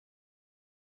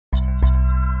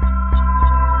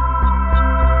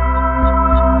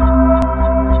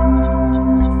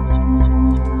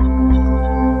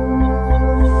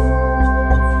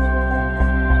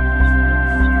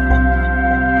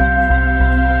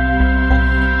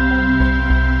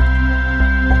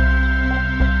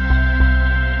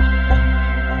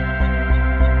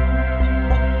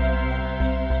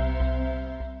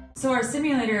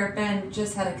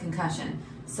concussion.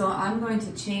 So I'm going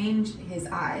to change his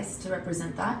eyes to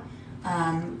represent that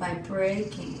by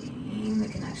breaking the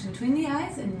connection between the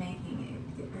eyes and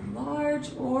making it large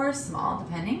or small,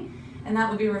 depending, and that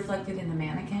will be reflected in the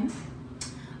mannequin.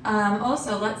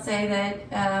 Also, let's say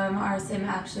that our sim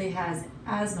actually has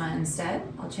asthma instead.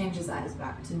 I'll change his eyes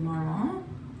back to normal.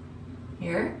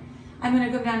 Here. I'm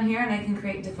going to go down here and I can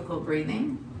create difficult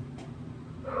breathing.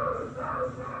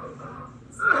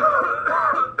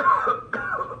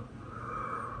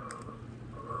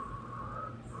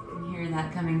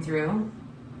 That coming through.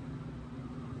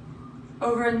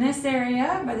 Over in this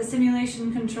area by the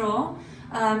simulation control,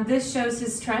 this shows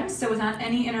his trend, so without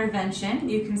any intervention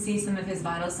you can see some of his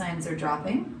vital signs are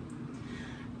dropping.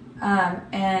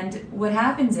 And what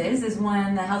happens is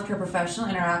when the healthcare professional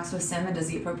interacts with sim and does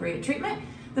the appropriate treatment,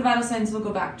 the vital signs will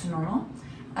go back to normal,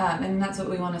 and that's what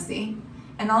we want to see.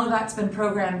 And all of that's been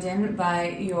programmed in by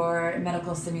your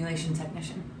medical simulation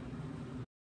technician.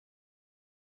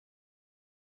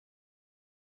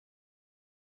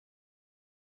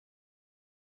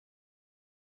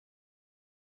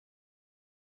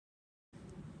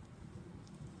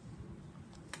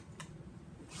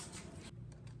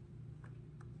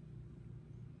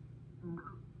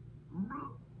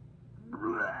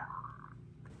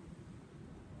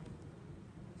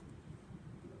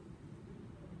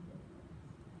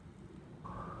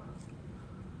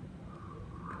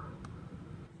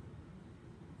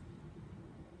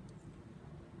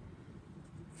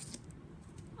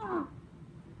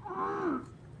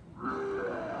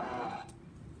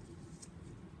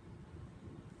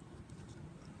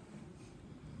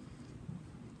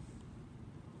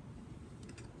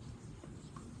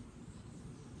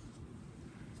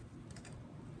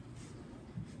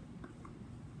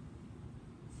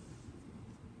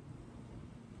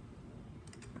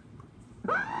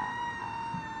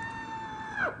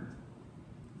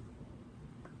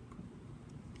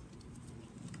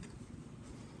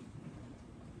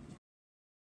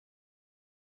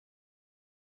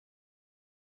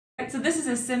 So this is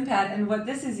a SimPad, and what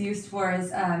this is used for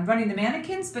is running the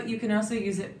mannequins, but you can also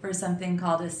use it for something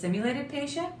called a simulated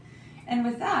patient. And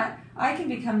with that, I can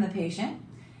become the patient,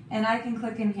 and I can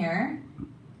click in here,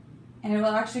 and it will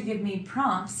actually give me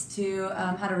prompts to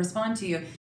how to respond to you.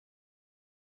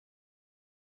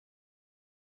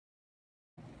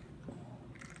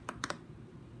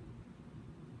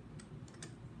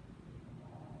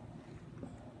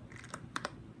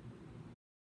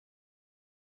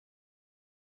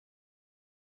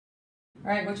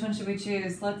 All right, which one should we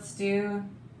choose? Let's do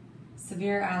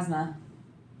severe asthma.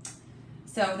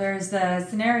 So there's the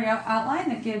scenario outline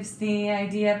that gives the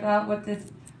idea about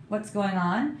what's going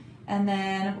on. And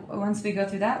then once we go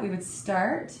through that, we would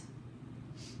start.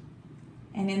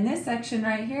 And in this section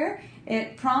right here,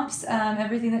 it prompts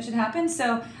everything that should happen.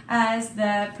 So as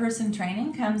the person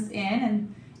training comes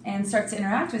in and starts to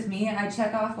interact with me, I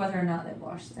check off whether or not they've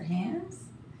washed their hands,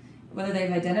 whether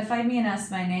they've identified me and asked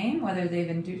my name, whether they've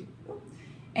induced.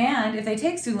 And if they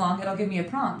take too long, it'll give me a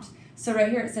prompt. So right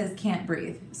here it says can't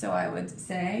breathe. So I would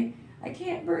say, I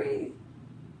can't breathe.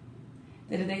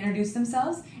 Did they introduce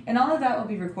themselves? And all of that will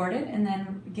be recorded and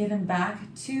then given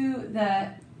back to the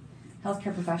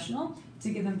healthcare professional to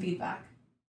give them feedback.